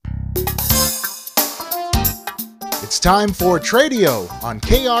It's time for Tradio on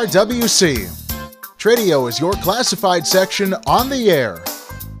KRWC. Tradio is your classified section on the air.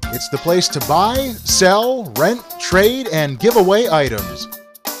 It's the place to buy, sell, rent, trade, and give away items.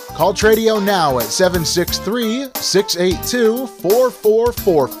 Call Tradio now at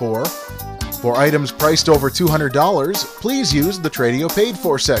 763-682-4444. For items priced over $200, please use the Tradio Paid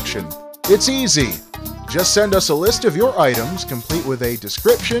For section. It's easy. Just send us a list of your items, complete with a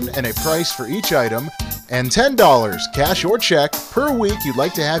description and a price for each item, and $10, cash or check, per week you'd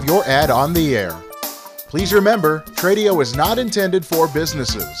like to have your ad on the air. Please remember, Tradio is not intended for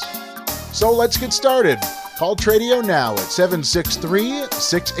businesses. So let's get started. Call Tradio now at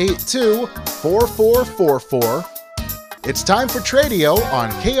 763-682-4444. It's time for Tradio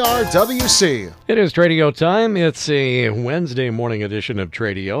on KRWC. It is Tradio time. It's a Wednesday morning edition of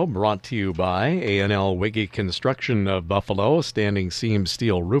Tradio, brought to you by A&L Wiggy Construction of Buffalo, standing seam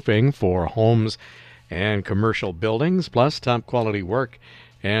steel roofing for homes and commercial buildings, plus top quality work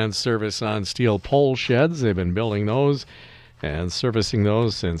and service on steel pole sheds. They've been building those and servicing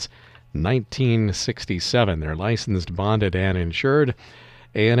those since 1967. They're licensed, bonded, and insured.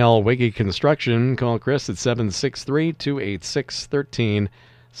 A&L Wiggy Construction. Call Chris at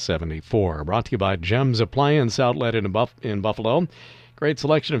 763-286-1374. Brought to you by Gems Appliance Outlet in Buffalo. Great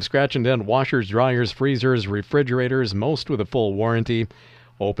selection of scratch and dent washers, dryers, freezers, refrigerators, most with a full warranty.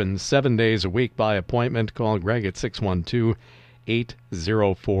 Open 7 days a week by appointment. Call Greg at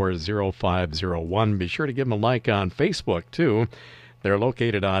 612-804-0501. Be sure to give them a like on Facebook, too. They're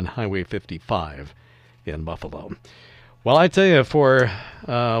located on Highway 55 in Buffalo. Well, I tell you, for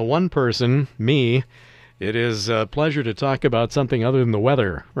one person, me, it is a pleasure to talk about something other than the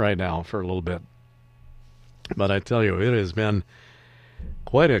weather right now for a little bit. But I tell you, it has been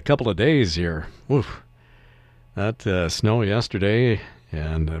quite a couple of days here. Oof. That snow yesterday,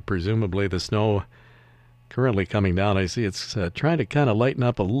 and presumably the snow currently coming down. I see it's trying to kind of lighten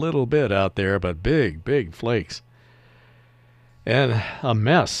up a little bit out there, but big, big flakes. And a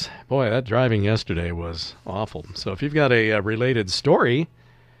mess. Boy, that driving yesterday was awful. So if you've got a related story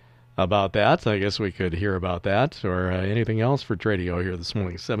about that, I guess we could hear about that, or anything else for Tradio here this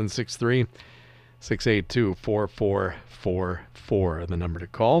morning. 763-682-4444, the number to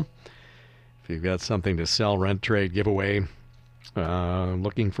call. If you've got something to sell, rent, trade, give away,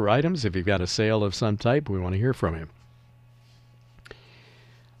 looking for items, if you've got a sale of some type, we want to hear from you.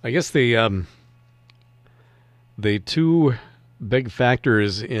 I guess the two big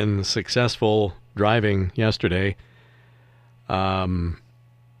factors in successful driving yesterday, ground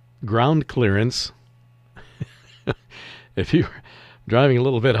clearance. If you're driving a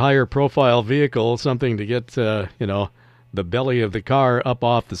little bit higher profile vehicle, something to get the belly of the car up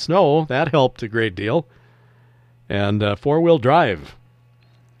off the snow, that helped a great deal. And four-wheel drive.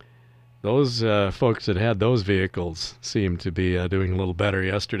 Those folks that had those vehicles seemed to be doing a little better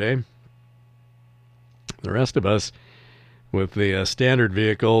yesterday. The rest of us with the standard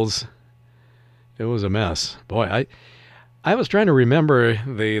vehicles, it was a mess. Boy, I was trying to remember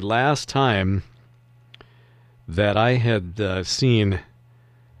the last time that I had seen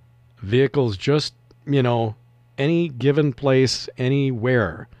vehicles just, any given place,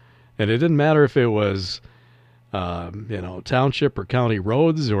 anywhere. And it didn't matter if it was, township or county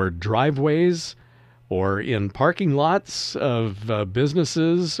roads or driveways or in parking lots of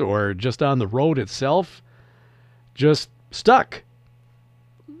businesses or just on the road itself. Just stuck.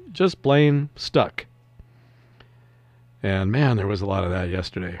 Just plain stuck. And man, there was a lot of that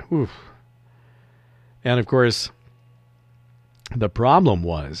yesterday. Oof. And of course, the problem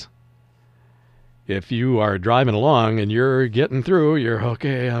was, if you are driving along and you're getting through, you're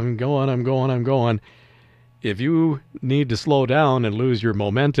okay, I'm going. If you need to slow down and lose your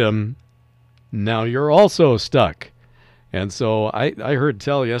momentum, now you're also stuck. And so I heard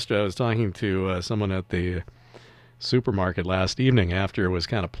tell yesterday, I was talking to someone at the supermarket last evening after it was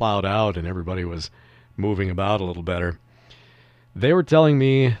kind of plowed out and everybody was moving about a little better. They were telling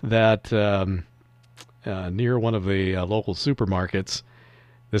me that near one of the local supermarkets,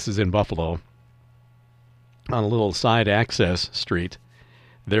 this is in Buffalo, on a little side access street,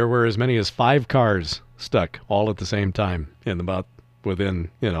 there were as many as 5 cars stuck all at the same time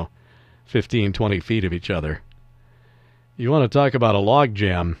within 15, 20 feet of each other. You want to talk about a log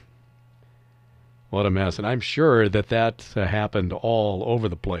jam. What a mess. And I'm sure that happened all over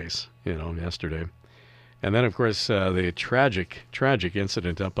the place, yesterday. And then, of course, the tragic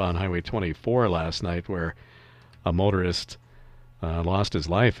incident up on Highway 24 last night where a motorist lost his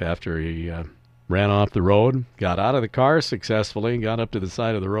life after he ran off the road, got out of the car successfully, got up to the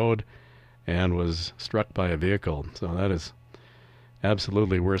side of the road, and was struck by a vehicle. So that is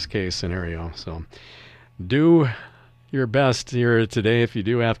Absolutely worst case scenario. So do your best here today. If you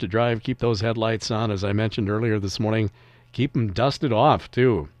do have to drive, keep those headlights on. As I mentioned earlier this morning, keep them dusted off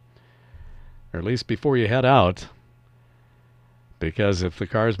too, or at least before you head out, because if the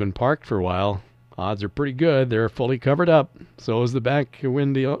car's been parked for a while, odds are pretty good they're fully covered up. So is the back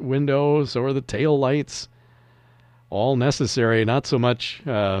window, so are the tail lights. All necessary. Not so much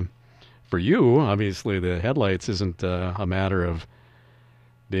for you. Obviously, the headlights isn't a matter of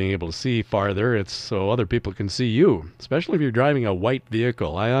being able to see farther. It's so other people can see you, especially if you're driving a white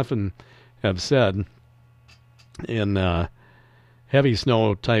vehicle. I often have said in heavy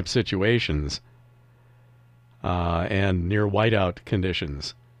snow type situations and near whiteout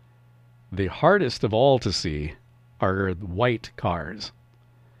conditions, the hardest of all to see are white cars.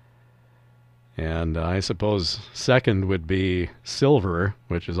 And I suppose second would be silver,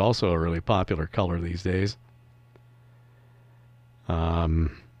 which is also a really popular color these days.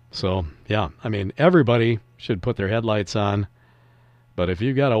 So, yeah, I mean, everybody should put their headlights on. But if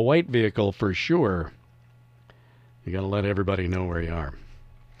you've got a white vehicle, for sure, you got to let everybody know where you are.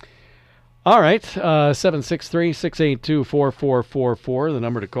 All right, 763-682-4444, the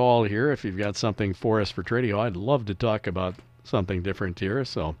number to call here if you've got something for us for Tradio. I'd love to talk about something different here.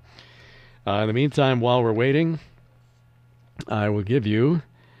 So in the meantime, while we're waiting, I will give you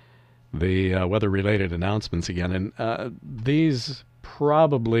the weather-related announcements again. And these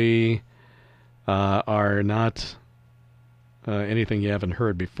probably are not anything you haven't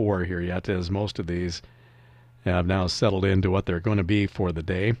heard before here yet, as most of these have now settled into what they're going to be for the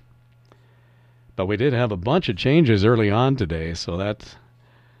day. But we did have a bunch of changes early on today, so that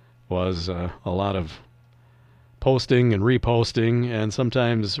was a lot of posting and reposting, and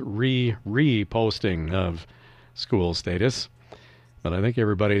sometimes reposting of school status. But I think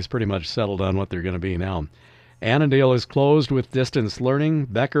everybody's pretty much settled on what they're going to be now. Annandale is closed with distance learning.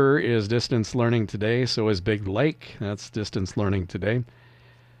 Becker is distance learning today. So is Big Lake. That's distance learning today.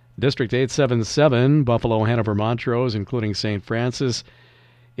 District 877, Buffalo, Hanover, Montrose, including St. Francis,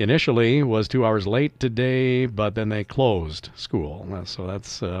 initially was 2 hours late today, but then they closed school. So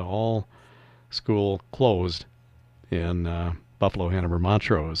that's all school closed in Buffalo, Hanover,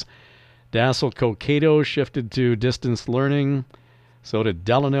 Montrose. Dassel, Cokato shifted to distance learning. So did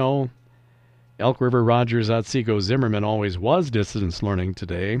Delano. Elk River, Rogers, Otsego, Zimmerman always was distance learning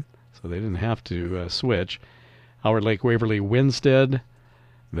today, so they didn't have to switch. Howard Lake, Waverly, Winstead,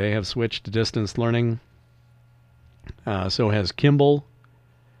 they have switched to distance learning. So has Kimball.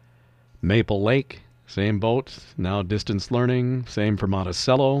 Maple Lake, same boat, now distance learning. Same for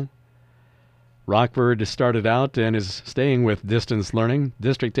Monticello. Rockford started out and is staying with distance learning.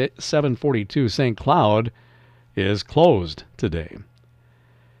 District 742, St. Cloud, is closed today.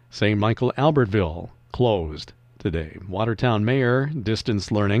 St. Michael, Albertville, closed today. Watertown Mayor,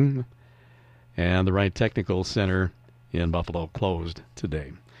 distance learning. And the Wright Technical Center in Buffalo closed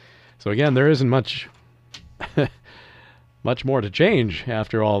today. So again, there isn't much more to change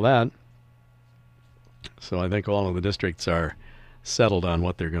after all that. So I think all of the districts are settled on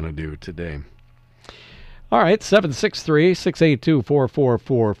what they're going to do today. All right,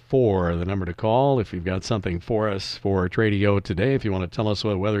 763-682-4444, the number to call if you've got something for us for Tradio today. If you want to tell us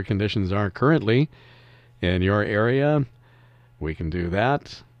what weather conditions are currently in your area, we can do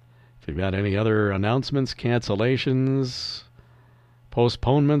that. If you've got any other announcements, cancellations,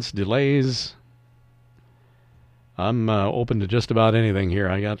 postponements, delays, I'm open to just about anything here.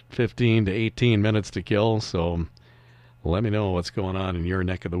 I got 15 to 18 minutes to kill, so let me know what's going on in your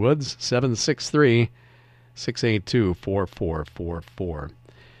neck of the woods. 763-682-4444.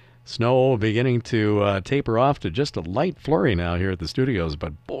 Snow beginning to taper off to just a light flurry now here at the studios,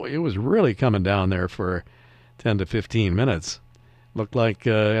 but boy, it was really coming down there for 10 to 15 minutes. Looked like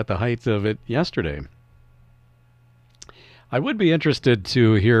at the height of it yesterday. I would be interested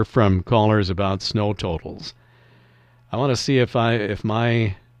to hear from callers about snow totals. I want to see if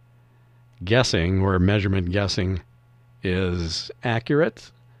my guessing or measurement guessing is accurate.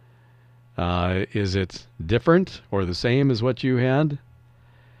 Is it different or the same as what you had?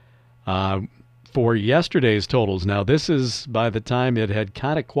 For yesterday's totals, now this is by the time it had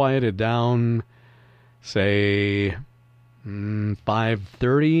kind of quieted down, say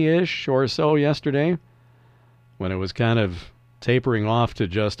 5:30-ish or so yesterday, when it was kind of tapering off to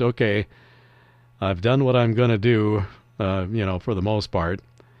just, okay, I've done what I'm going to do, for the most part,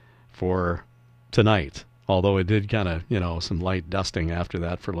 for tonight. Although it did kind of, some light dusting after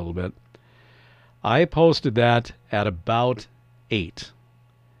that for a little bit. I posted that at about 8.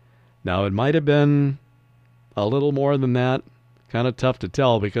 Now, it might have been a little more than that. Kind of tough to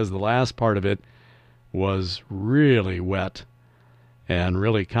tell because the last part of it was really wet and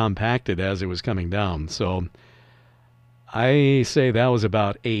really compacted as it was coming down. So I say that was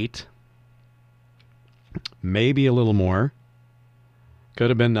about 8, maybe a little more. Could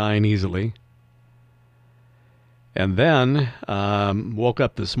have been 9 easily. And then woke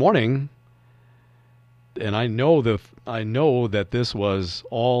up this morning, and I know that this was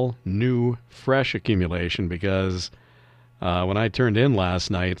all new, fresh accumulation, because when I turned in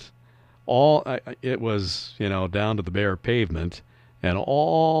last night, it was down to the bare pavement, and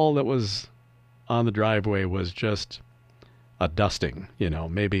all that was on the driveway was just a dusting,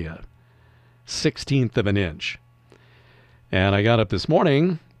 maybe a 1/16 of an inch. And I got up this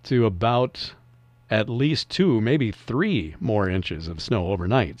morning to about at least 2, maybe 3 more inches of snow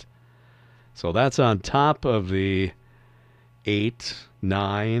overnight. So that's on top of the 8,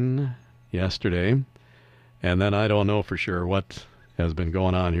 9 yesterday. And then I don't know for sure what has been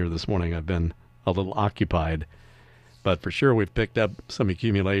going on here this morning. I've been a little occupied. But for sure we've picked up some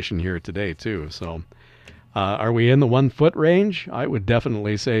accumulation here today too. So are we in the 1 foot range? I would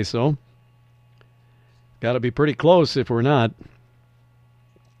definitely say so. Got to be pretty close if we're not.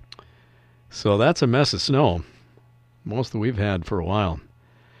 So that's a mess of snow. Most that we've had for a while.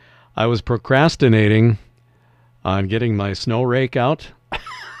 I was procrastinating on getting my snow rake out.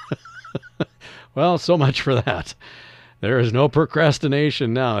 Well, so much for that. There is no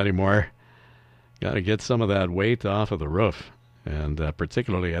procrastination now anymore. Got to get some of that weight off of the roof. And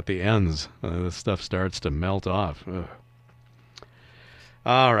particularly at the ends. This stuff starts to melt off. Ugh.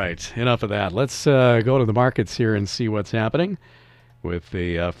 All right, enough of that. Let's go to the markets here and see what's happening with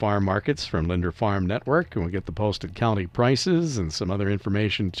the farm markets from Linder Farm Network. And we'll get the posted county prices and some other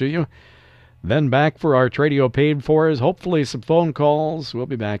information to you. Then back for our Tradio Paid Fors, hopefully some phone calls. We'll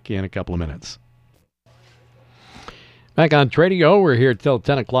be back in a couple of minutes. Back on Tradio, we're here till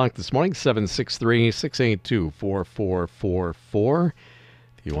 10 o'clock this morning, 763-682-4444.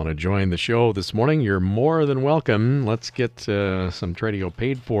 If you want to join the show this morning, you're more than welcome. Let's get some Tradio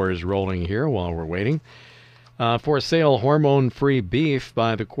Paid Fors rolling here while we're waiting. For sale, hormone-free beef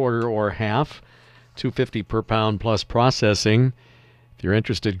by the quarter or half, $2.50 per pound plus processing. If you're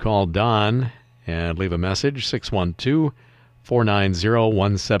interested, call Don and leave a message,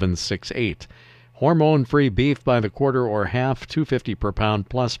 612-490-1768. Hormone-free beef by the quarter or half, $2.50 per pound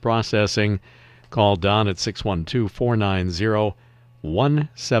plus processing. Call Don at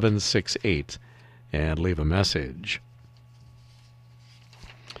 612-490-1768 and leave a message.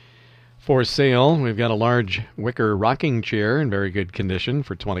 For sale, we've got a large wicker rocking chair in very good condition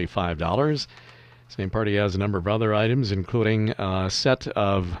for $25. Same party has a number of other items, including a set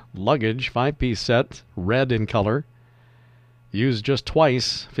of luggage, 5-piece set, red in color. Used just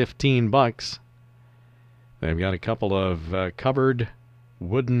twice, $15. They've got a couple of covered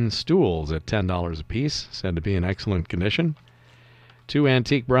wooden stools at $10 a piece, said to be in excellent condition. 2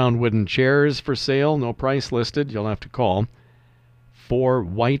 antique brown wooden chairs for sale, no price listed, you'll have to call. 4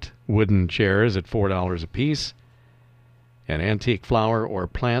 white wooden chairs at $4 a piece. An antique flower or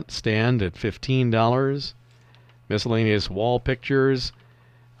plant stand at $15. Miscellaneous wall pictures.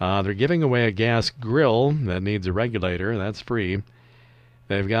 They're giving away a gas grill that needs a regulator. That's free.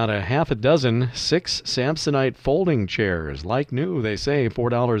 They've got a half a dozen 6 Samsonite folding chairs. Like new, they say,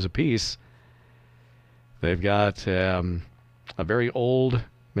 $4 a piece. They've got a very old,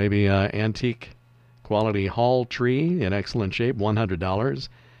 maybe antique quality hall tree in excellent shape, $100.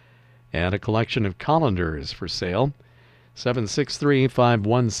 And a collection of colanders for sale.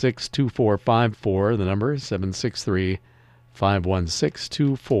 763-516-2454. The number is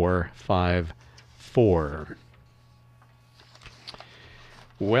 763-516-2454.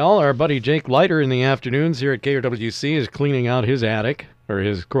 Well, our buddy Jake Leiter in the afternoons here at KRWC is cleaning out his attic or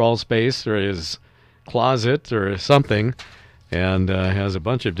his crawl space or his closet or something, and has a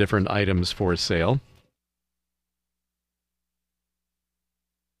bunch of different items for sale.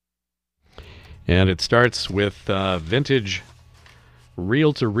 And it starts with vintage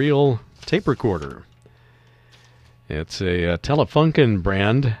reel-to-reel tape recorder. It's a Telefunken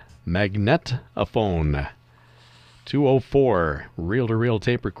brand Magnetophone 204 reel-to-reel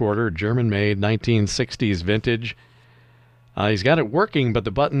tape recorder, German-made, 1960s vintage. He's got it working, but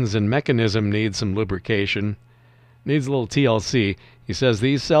the buttons and mechanism need some lubrication. Needs a little TLC. He says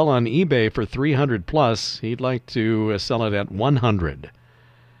these sell on eBay for $300 plus. He'd like to sell it at $100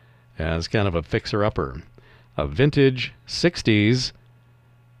 as kind of a fixer-upper. A vintage 60s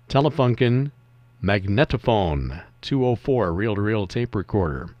Telefunken Magnetophone 204 reel-to-reel tape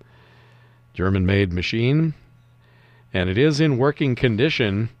recorder. German-made machine. And it is in working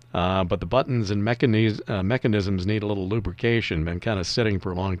condition, but the buttons and mechanisms need a little lubrication. Been kind of sitting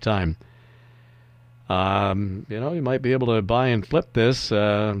for a long time. You might be able to buy and flip this.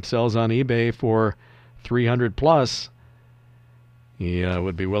 Sells on eBay for 300 plus. He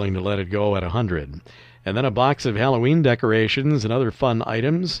would be willing to let it go at 100. And then a box of Halloween decorations and other fun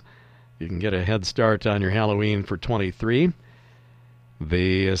items. You can get a head start on your Halloween for $23.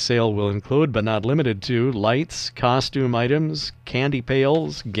 The sale will include, but not limited to, lights, costume items, candy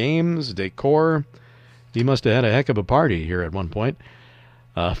pails, games, decor. He must have had a heck of a party here at one point.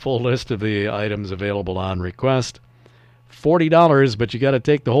 A full list of the items available on request. $40, but you got to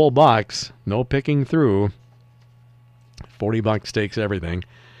take the whole box. No picking through. $40 takes everything.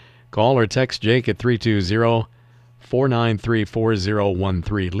 Call or text Jake at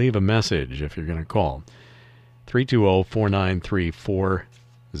 320-493-4013. Leave a message if you're going to call.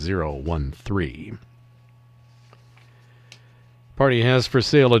 320-493-4013. Party has for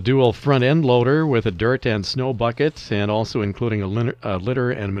sale a dual front end loader with a dirt and snow bucket, and also including a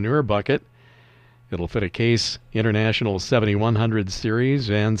litter and manure bucket. It'll fit a Case International 7100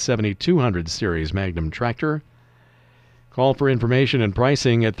 Series and 7200 Series Magnum tractor. Call for information and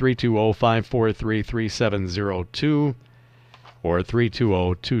pricing at 320-543-3702 or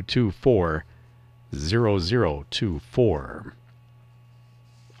 320-224-0024.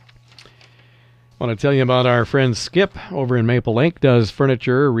 I want to tell you about our friend Skip over in Maple Lake. Does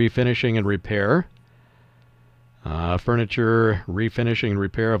furniture refinishing and repair. Furniture refinishing and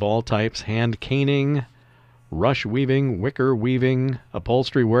repair of all types. Hand caning, rush weaving, wicker weaving,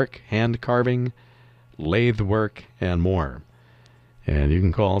 upholstery work, hand carving, lathe work, and more. And you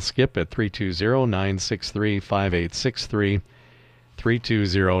can call Skip at 320-963-5863,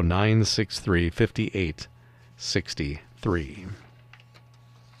 320-963-5863.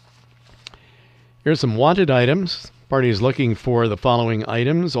 Here's some wanted items. Party's looking for the following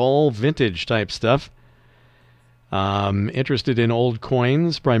items, all vintage type stuff. Interested in old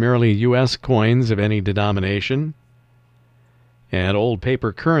coins, primarily U.S. coins of any denomination. And old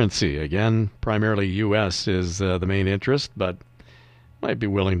paper currency, again, primarily U.S. is the main interest, but might be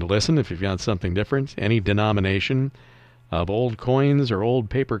willing to listen if you've got something different. Any denomination of old coins or old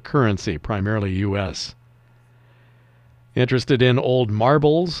paper currency, primarily U.S. Interested in old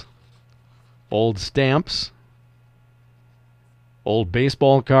marbles, old stamps, old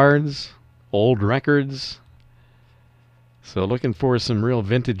baseball cards, old records. So looking for some real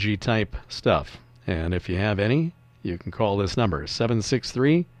vintagey type stuff. And if you have any, you can call this number,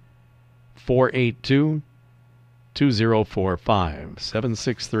 763-482-2045.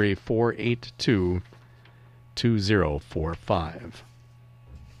 763-482-2045.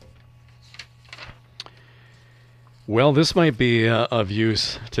 Well, this might be of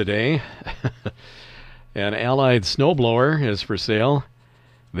use today. An Allied snowblower is for sale.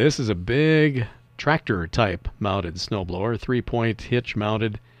 This is a big tractor type mounted snowblower, 3-point hitch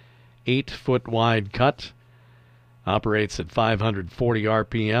mounted, 8-foot wide cut. Operates at 540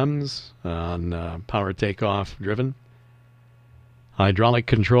 RPMs on power takeoff driven. Hydraulic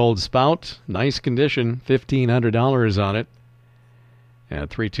controlled spout, nice condition, $1,500 on it. At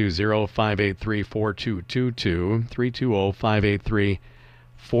 320-583-4222,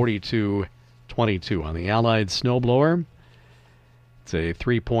 320-583-4222 on the Allied snowblower. It's a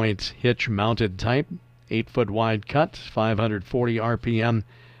 3-point hitch mounted type, 8-foot wide cut, 540 RPM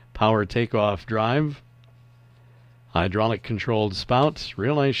power takeoff drive. Hydraulic controlled spout,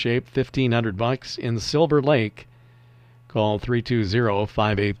 real nice shape, $1,500 in Silver Lake. Call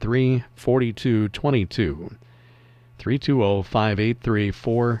 320-583-4222.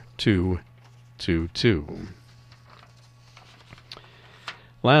 320-583-4222.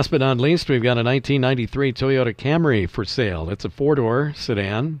 Last but not least, we've got a 1993 Toyota Camry for sale. It's a 4-door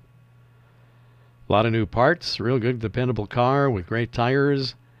sedan. A lot of new parts, real good dependable car with great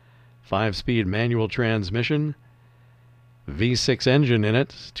tires, 5-speed manual transmission, V6 engine in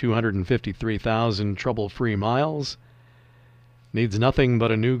it, 253,000 trouble-free miles. Needs nothing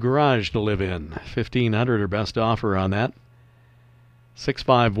but a new garage to live in. $1,500 or best offer on that.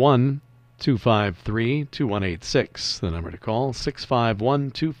 651-253-2186. The number to call,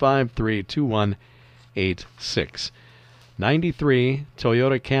 651-253-2186. 93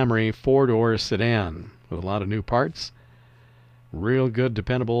 Toyota Camry 4-door sedan with a lot of new parts. Real good,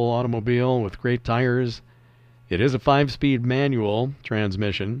 dependable automobile with great tires. It is a 5-speed manual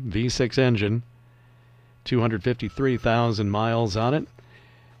transmission, V6 engine, 253,000 miles on it.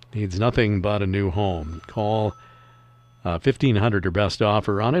 Needs nothing but a new home. Call $1,500 or best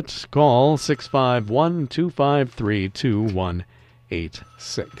offer on it. Call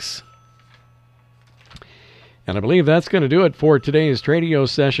 651-253-2186. And I believe that's going to do it for today's Tradio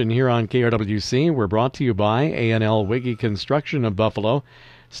session here on KRWC. We're brought to you by A&L Wiggy Construction of Buffalo.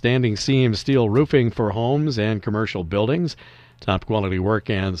 Standing seam steel roofing for homes and commercial buildings. Top quality work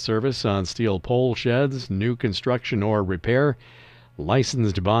and service on steel pole sheds, new construction or repair.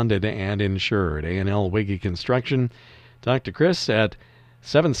 Licensed, bonded, and insured. A&L Wiggy Construction. Talk to Chris at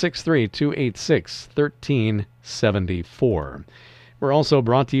 763-286-1374. We're also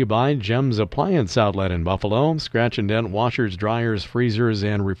brought to you by Gems Appliance Outlet in Buffalo. Scratch and dent washers, dryers, freezers,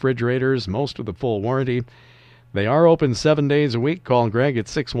 and refrigerators, most with a full warranty. They are open 7 days a week. Call Greg at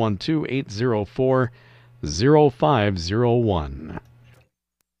 612-804-0501.